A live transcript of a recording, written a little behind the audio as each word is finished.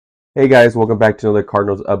Hey guys, welcome back to another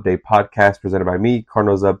Cardinals Update podcast presented by me,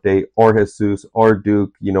 Cardinals Update, or Jesus, or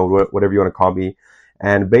Duke, whatever you want to call me.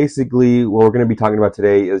 And basically, what we're going to be talking about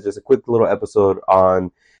today is just a quick little episode on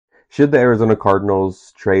should the Arizona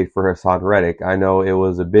Cardinals trade for Haason Reddick. I know it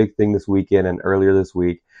was a big thing this weekend and earlier this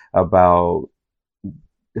week about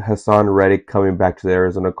Haason Reddick coming back to the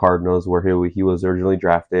Arizona Cardinals where he was originally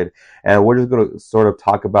drafted. And we're just going to sort of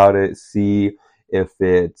talk about it, see if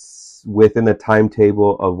it's within the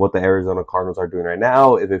timetable of what the Arizona Cardinals are doing right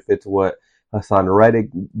now, if it fits what Haason Reddick,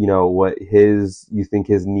 what you think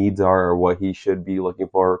his needs are or what he should be looking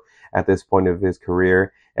for at this point of his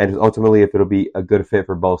career. And just ultimately if it'll be a good fit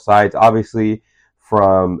for both sides. Obviously,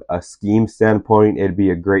 from a scheme standpoint, it'd be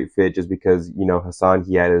a great fit just because, Haason,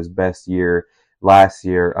 he had his best year last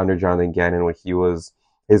year under Jonathan Gannon when he was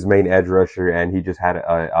his main edge rusher, and he just had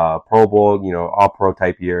a Pro Bowl, all pro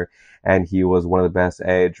type year, and he was one of the best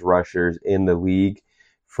edge rushers in the league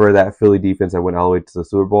for that Philly defense that went all the way to the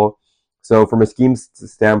Super Bowl. So from a scheme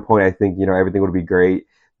standpoint, I think, everything would be great.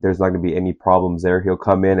 There's not going to be any problems there. He'll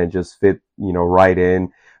come in and just fit, right in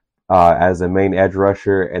as a main edge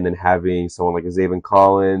rusher, and then having someone like a Zaven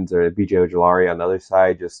Collins or a BJ Ojolari on the other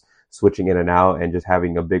side, just switching in and out and just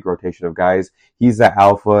having a big rotation of guys. He's the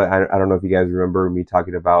alpha. I don't know if you guys remember me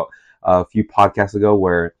talking about a few episodes ago,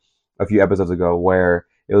 where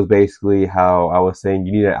it was basically how I was saying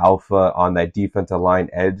you need an alpha on that defensive line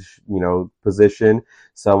edge, position,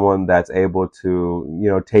 someone that's able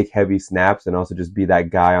to, take heavy snaps and also just be that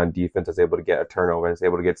guy on defense that's able to get a turnover, that's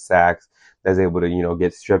able to get sacks, that's able to,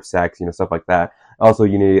 get strip sacks, stuff like that. Also,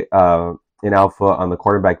 you need an alpha on the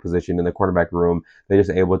cornerback position in the cornerback room. They're just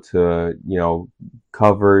able to,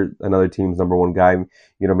 cover another team's number one guy.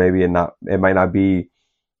 Maybe it might not be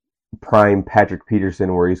prime Patrick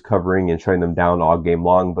Peterson where he's covering and shutting them down all game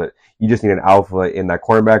long, but you just need an alpha in that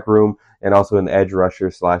cornerback room and also in the edge rusher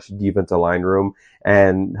 / defensive line room.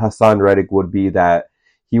 And Haason Reddick would be that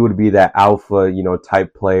alpha,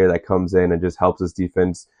 type player that comes in and just helps his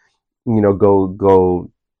defense, go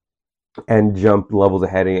and jump levels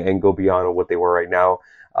ahead and go beyond what they were right now.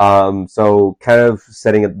 So kind of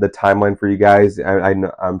setting the timeline for you guys.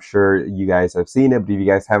 I'm sure you guys have seen it, but if you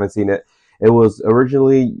guys haven't seen it, it was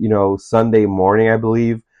originally, Sunday morning, I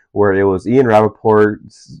believe, where it was Ian Rappaport,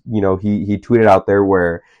 he tweeted out there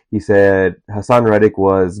where he said Haason Reddick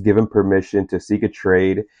was given permission to seek a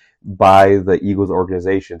trade by the Eagles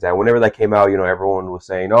organizations. And whenever that came out, everyone was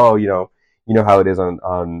saying, oh, how it is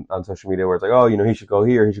on social media where it's like, oh, he should go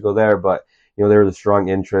here, he should go there. But, there was a strong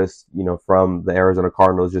interest, from the Arizona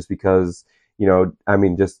Cardinals just because,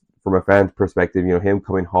 just from a fan's perspective, him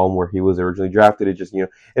coming home where he was originally drafted, it just,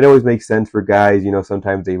 it always makes sense for guys,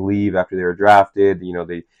 sometimes they leave after they were drafted,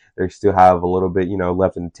 they still have a little bit,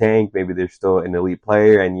 left in the tank. Maybe they're still an elite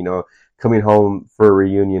player and, coming home for a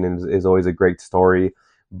reunion is always a great story.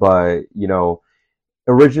 But,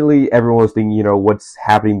 originally everyone was thinking, what's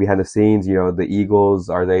happening behind the scenes? The Eagles,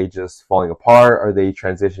 are they just falling apart? Are they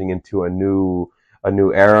transitioning into a new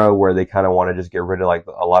era where they kind of want to just get rid of like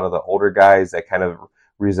a lot of the older guys that kind of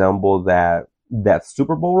resemble that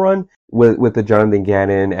Super Bowl run with the Jonathan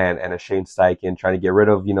Gannon and a Shane Steichen, trying to get rid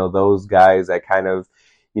of, those guys that kind of,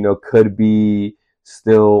 could be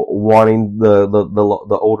still wanting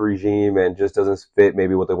the old regime and just doesn't fit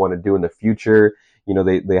maybe what they want to do in the future.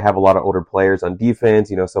 They have a lot of older players on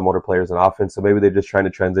defense, some older players on offense. So maybe they're just trying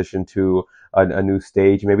to transition to a new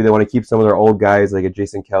stage. Maybe they want to keep some of their old guys like a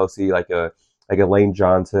Jason Kelsey, like a Lane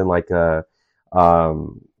Johnson, like a,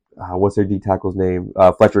 what's their D tackle's name?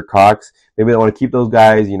 Fletcher Cox. Maybe they want to keep those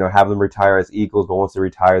guys, have them retire as Eagles, but once they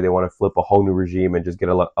retire, they want to flip a whole new regime and just get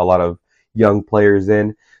a lot of young players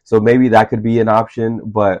in. So maybe that could be an option,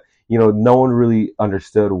 but no one really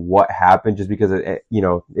understood what happened just because it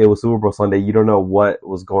was Super Bowl Sunday. You don't know what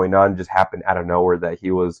was going on. It just happened out of nowhere that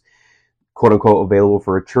he was quote unquote available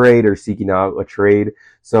for a trade or seeking out a trade.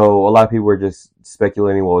 So a lot of people were just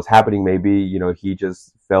speculating what was happening. Maybe, he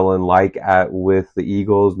just fell in with the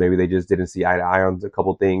Eagles. Maybe they just didn't see eye to eye on a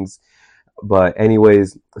couple things. But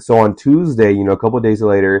anyways, so on Tuesday, a couple of days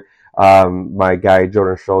later, my guy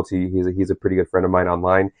Jordan Schultz, he's a pretty good friend of mine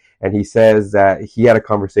online, and he says that he had a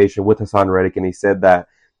conversation with Haason Reddick, and he said that,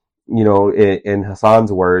 in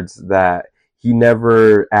Haason's words, that he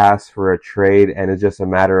never asked for a trade, and it's just a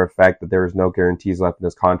matter of fact that there was no guarantees left in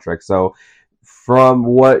his contract. So from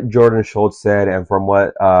what Jordan Schultz said and from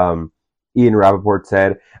what Ian Rappaport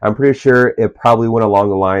said, I'm pretty sure it probably went along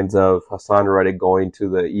the lines of Haason Reddick going to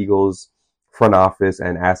the Eagles front office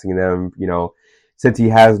and asking them, since he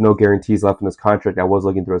has no guarantees left in his contract. I was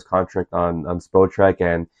looking through his contract on Spotrac,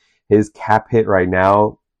 and his cap hit right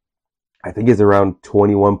now, I think, is around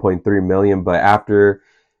 $21.3 million. But after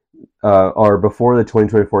or before the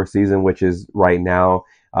 2024 season, which is right now,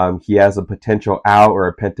 he has a potential out or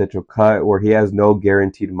a potential cut where he has no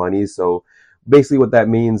guaranteed money. So basically, what that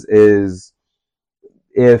means is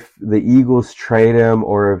if the Eagles trade him,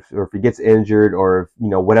 or if he gets injured, or if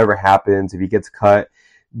whatever happens, if he gets cut,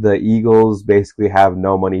 the Eagles basically have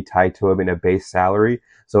no money tied to him in a base salary.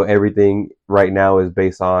 So everything right now is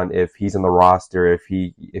based on if he's in the roster, if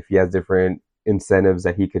he has different incentives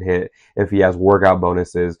that he could hit, if he has workout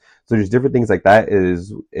bonuses. So just different things like that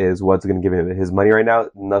is what's going to give him his money right now.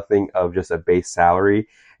 Nothing of just a base salary,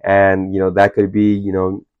 and that could be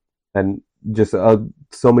and just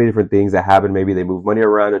so many different things that happen. Maybe they move money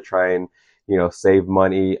around to try and save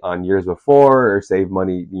money on years before, or save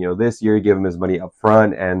money this year, give him his money up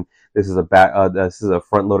front. And this is a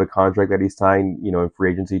front loaded contract that he signed in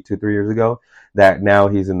free agency 2-3 years ago, that now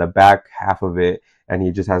he's in the back half of it and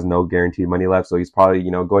he just has no guaranteed money left. So he's probably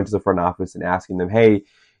going to the front office and asking them, hey,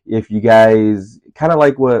 if you guys, kind of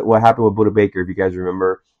like what happened with Buda Baker, if you guys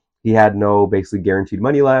remember, he had no basically guaranteed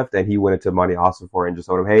money left, and he went into Monty Ossenfort and just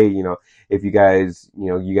told him, hey, if you guys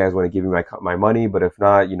want to give me my money, but if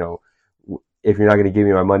not, if you're not going to give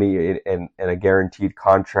me my money in a guaranteed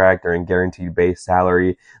contract or in guaranteed base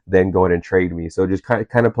salary, then go ahead and trade me. So just kind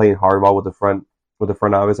of playing hardball with the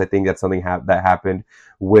front office. I think that's something that happened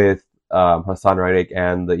with Haason Reddick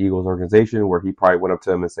and the Eagles organization, where he probably went up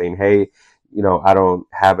to him and saying, hey, I don't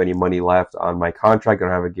have any money left on my contract. I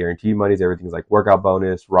don't have a guaranteed monies. Everything's like workout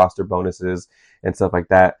bonus, roster bonuses, and stuff like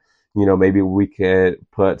that. Maybe we could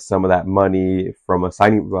put some of that money from a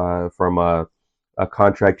signing, from a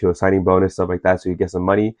contract to a signing bonus, stuff like that, so you get some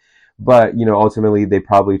money. But ultimately, they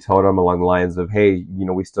probably told him along the lines of, hey,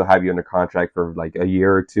 we still have you under contract for like a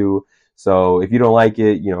year or two. So if you don't like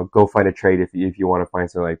it, go find a trade if you want to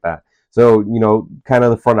find something like that. So, kind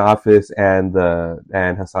of the front office and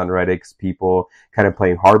Haason Reddick's people kind of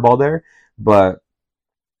playing hardball there. But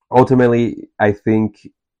ultimately, I think,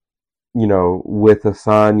 with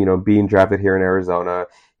Haason, being drafted here in Arizona,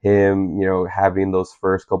 him, having those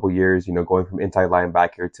first couple years, going from inside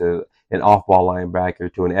linebacker to an off-ball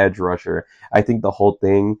linebacker to an edge rusher, I think the whole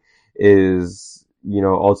thing is,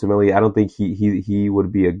 ultimately, I don't think he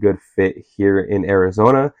would be a good fit here in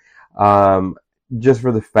Arizona. Just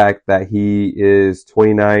for the fact that he is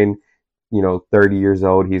 29, 30 years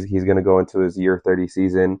old. He's going to go into his year 30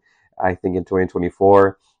 season, I think, in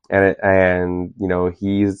 2024. And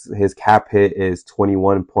his cap hit is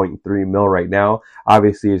 21.3 mil right now.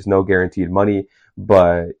 Obviously, there's no guaranteed money,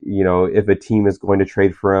 but if a team is going to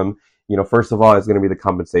trade for him, first of all, it's going to be the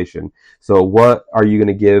compensation. So what are you going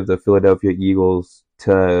to give the Philadelphia Eagles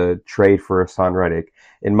to trade for Haason Reddick?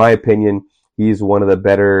 In my opinion, he's one of the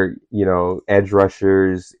better, edge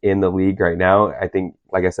rushers in the league right now. I think,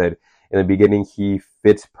 like I said, in the beginning, he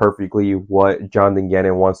fits perfectly what Jonathan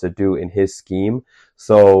Gannon wants to do in his scheme.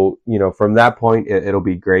 So, from that point, it'll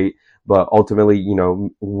be great. But ultimately,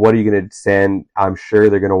 what are you going to send? I'm sure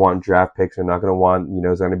they're going to want draft picks. They're not going to want,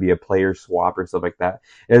 it's going to be a player swap or stuff like that.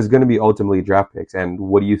 It's going to be ultimately draft picks. And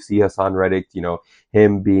what do you see Haason Reddick,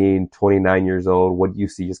 him being 29 years old? What do you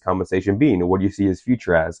see his compensation being? What do you see his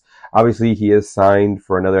future as? Obviously, he is signed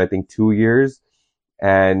for another, I think, 2 years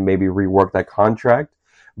and maybe rework that contract.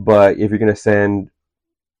 But if you're going to send,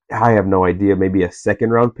 I have no idea, maybe a second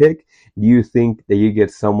round pick, do you think that you get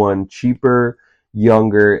someone cheaper,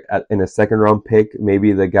 younger in a second round pick,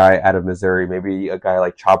 maybe the guy out of Missouri, maybe a guy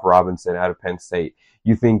like Chop Robinson out of Penn State?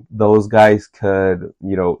 You think those guys could,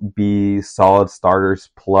 be solid starters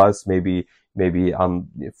plus maybe on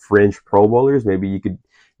fringe Pro Bowlers? Maybe you could,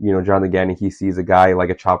 Jonathan Gannon, he sees a guy like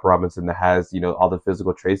a Chop Robinson that has, all the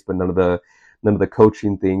physical traits, but none of the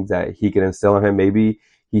coaching things that he can instill in him. Maybe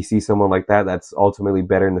he sees someone like that that's ultimately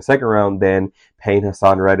better in the second round than paying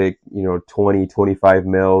Haason Reddick, 20, 25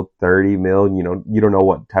 mil, 30 mil. You don't know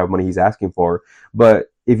what type of money he's asking for. But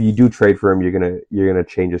if you do trade for him, you're gonna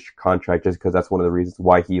change his contract, just because that's one of the reasons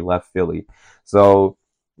why he left Philly. So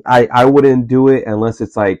I wouldn't do it unless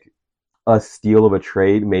it's like a steal of a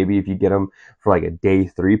trade. Maybe if you get him for like a day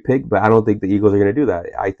 3 pick, but I don't think the Eagles are gonna do that.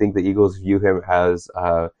 I think the Eagles view him as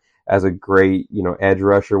a great, edge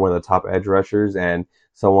rusher, one of the top edge rushers, and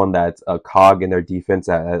someone that's a cog in their defense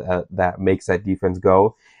that makes that defense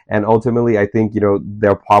go. And ultimately, I think,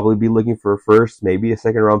 they'll probably be looking for a first, maybe a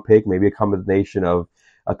second round pick, maybe a combination of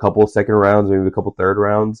a couple of second rounds, maybe a couple third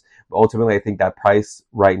rounds. But ultimately, I think that price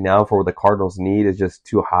right now for what the Cardinals need is just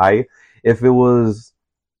too high. If it was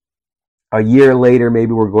a year later,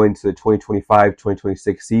 maybe we're going to the 2025,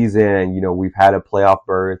 2026 season, and, we've had a playoff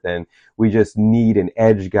berth and we just need an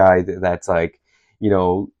edge guy that's like,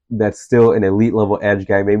 that's still an elite level edge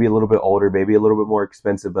guy, maybe a little bit older, maybe a little bit more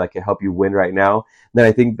expensive, but that can help you win right now, then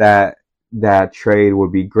I think that trade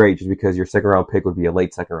would be great, just because your second round pick would be a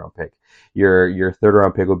late second round pick. Your third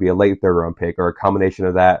round pick would be a late third round pick, or a combination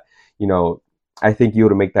of that. I think you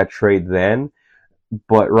would make that trade then.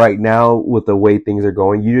 But right now, with the way things are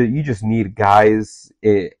going, you just need guys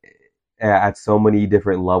at so many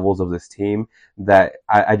different levels of this team that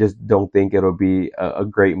I just don't think it'll be a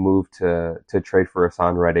great move to trade for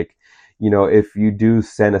Haason Reddick. If you do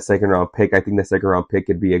send a second round pick, I think the second round pick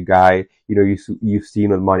could be a guy, you've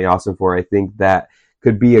seen with Monty Austin for. I think that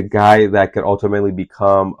could be a guy that could ultimately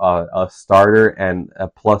become a starter, and a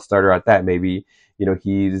plus starter at that. Maybe,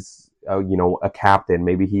 he's, a captain.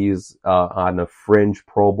 Maybe he's on a fringe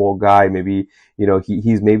Pro Bowl guy. Maybe, he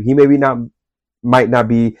maybe not, might not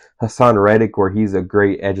be Haason Reddick, where he's a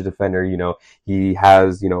great edge defender. He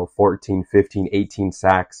has, 14, 15, 18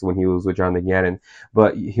 sacks when he was with Jonathan Gannon,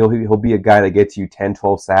 but he'll be a guy that gets you 10,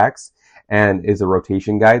 12 sacks and is a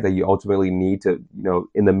rotation guy that you ultimately need to,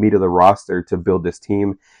 in the meat of the roster to build this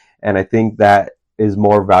team. And I think that is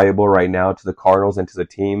more valuable right now to the Cardinals and to the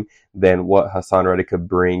team than what Haason Reddick could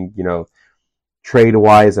bring, trade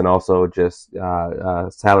wise, and also just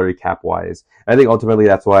salary cap wise. I think ultimately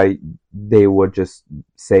that's why they would just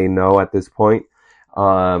say no at this point.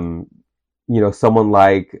 Someone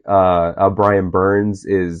like Brian Burns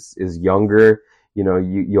is younger.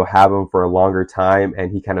 You'll have him for a longer time,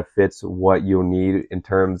 and he kind of fits what you'll need in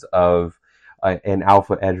terms of an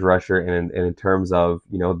alpha edge rusher, and in terms of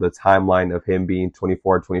the timeline of him being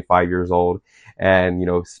 24, 25 years old, and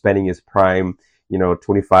spending his prime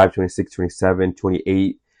 25, 26, 27,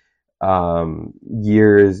 28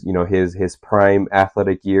 years, his prime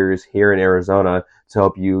athletic years here in Arizona to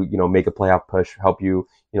help you, make a playoff push, help you,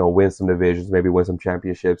 win some divisions, maybe win some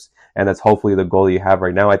championships. And that's hopefully the goal you have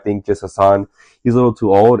right now. I think just Haason, he's a little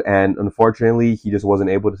too old, and unfortunately he just wasn't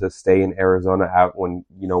able to stay in Arizona out when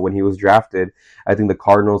he was drafted. I think the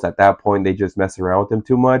Cardinals at that point, they just messed around with him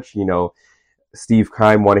too much. Steve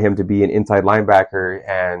Keim wanted him to be an inside linebacker,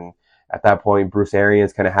 and at that point, Bruce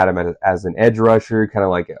Arians kind of had him as an edge rusher, kind of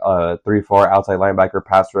like a 3-4 outside linebacker,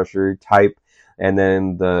 pass rusher type. And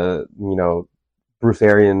then Bruce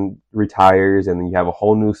Arians retires, and then you have a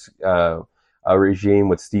whole new regime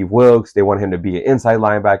with Steve Wilkes. They want him to be an inside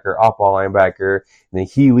linebacker, off-ball linebacker. And then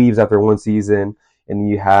he leaves after one season, and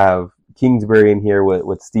you have Kingsbury in here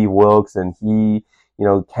with Steve Wilkes, and he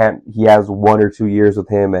has 1 or 2 years with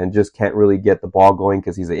him and just can't really get the ball going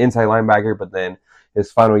because he's an inside linebacker. But then his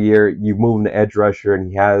final year, you move him to edge rusher, and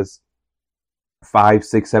he has 5,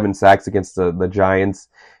 6, 7 sacks against the Giants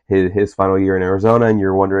his final year in Arizona, and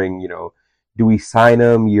you're wondering, do we sign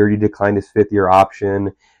him? You already declined his 5th-year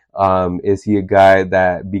option. Is he a guy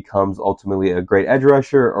that becomes ultimately a great edge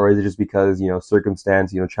rusher, or is it just because,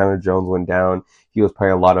 circumstance, Chandler Jones went down, he was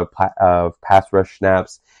playing a lot of pass rush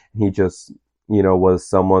snaps, and he just, was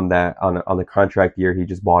someone that on the contract year he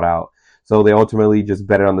just bought out. So they ultimately just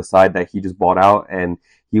betted on the side that he just bought out, and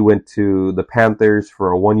he went to the Panthers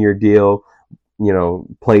for a 1-year deal,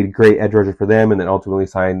 played great edge rusher for them, and then ultimately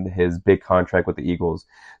signed his big contract with the Eagles.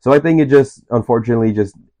 So I think it just, unfortunately,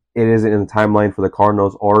 it isn't in the timeline for the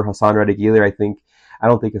Cardinals or Haason Reddick either. I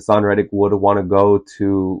don't think Haason Reddick would want to go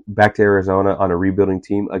back to Arizona on a rebuilding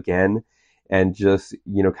team again, and just,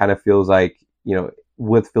 kind of feels like,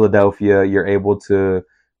 with Philadelphia, you're able to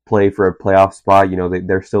play for a playoff spot.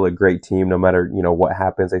 They're still a great team no matter, what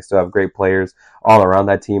happens. They still have great players all around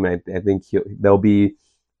that team. And I think they'll be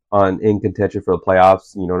in contention for the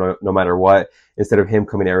playoffs, no matter what, instead of him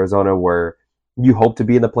coming to Arizona where you hope to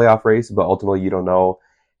be in the playoff race, but ultimately you don't know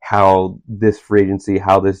how this free agency,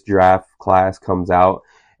 how this draft class comes out.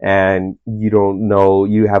 And you don't know,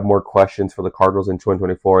 you have more questions for the Cardinals in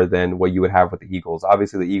 2024 than what you would have with the Eagles.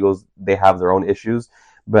 Obviously the Eagles, they have their own issues,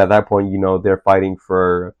 but at that point, they're fighting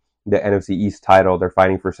for the NFC East title. They're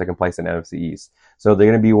fighting for second place in NFC East. So they're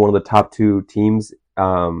going to be one of the top 2 teams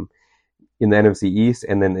in the NFC East,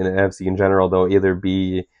 and then in the NFC in general, they'll either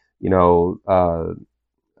be, a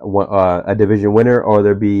division winner, or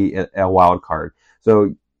there'll be a wild card.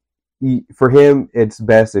 So for him, it's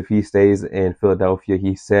best if he stays in Philadelphia.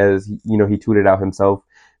 He says, he tweeted out himself,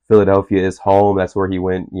 Philadelphia is home. That's where he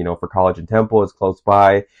went, for college and Temple. It's close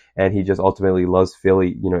by, and he just ultimately loves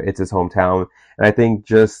Philly. It's his hometown. And I think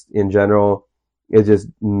just in general, it's just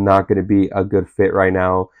not going to be a good fit right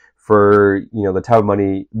now for, the type of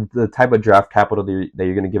money, the type of draft capital that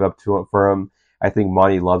you're going to give up for him. I think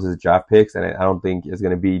Monty loves his draft picks, and I don't think it's going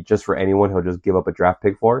to be just for anyone he'll just give up a draft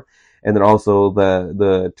pick for. And then also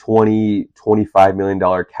the $25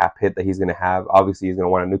 million cap hit that he's going to have. Obviously, he's going to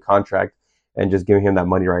want a new contract, and just giving him that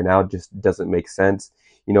money right now just doesn't make sense.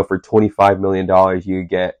 for $25 million, you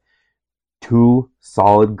get two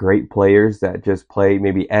solid, great players that just play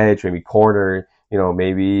maybe edge, maybe corner,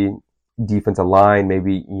 maybe defensive line,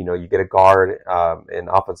 maybe, you get a guard, an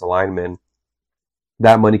offensive lineman.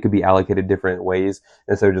 That money could be allocated different ways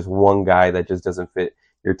instead of just one guy that just doesn't fit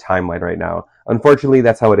your timeline right now. Unfortunately,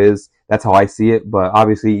 that's how it is. That's how I see it. But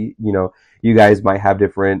obviously, you guys might have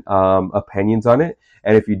different opinions on it.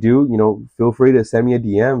 And if you do, feel free to send me a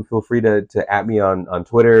DM. Feel free to at me on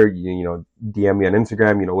Twitter, DM me on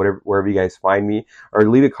Instagram, whatever, wherever you guys find me, or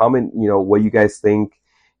leave a comment, what you guys think.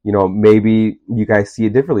 Maybe you guys see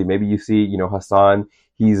it differently. Maybe you see, Haason,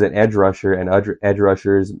 he's an edge rusher, and edge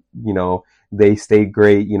rushers, they stay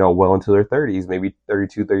great, well into their 30s, maybe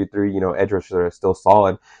 32, 33, edge rushers are still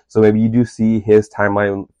solid. So maybe you do see his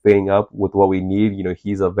timeline fading up with what we need.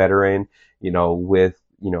 He's a veteran, with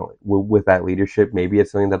that leadership. Maybe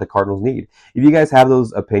it's something that the Cardinals need. If you guys have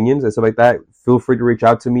those opinions and stuff like that, feel free to reach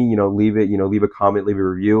out to me, leave a comment, leave a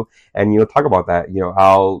review, and, talk about that.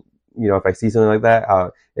 I'll, if I see something like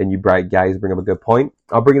that, and you guys bring up a good point,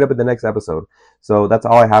 I'll bring it up in the next episode. So that's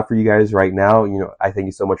all I have for you guys right now. I thank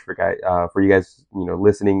you so much for you guys,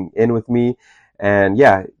 listening in with me. And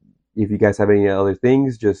yeah, if you guys have any other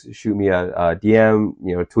things, just shoot me a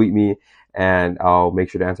DM, tweet me, and I'll make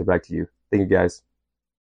sure to answer back to you. Thank you guys.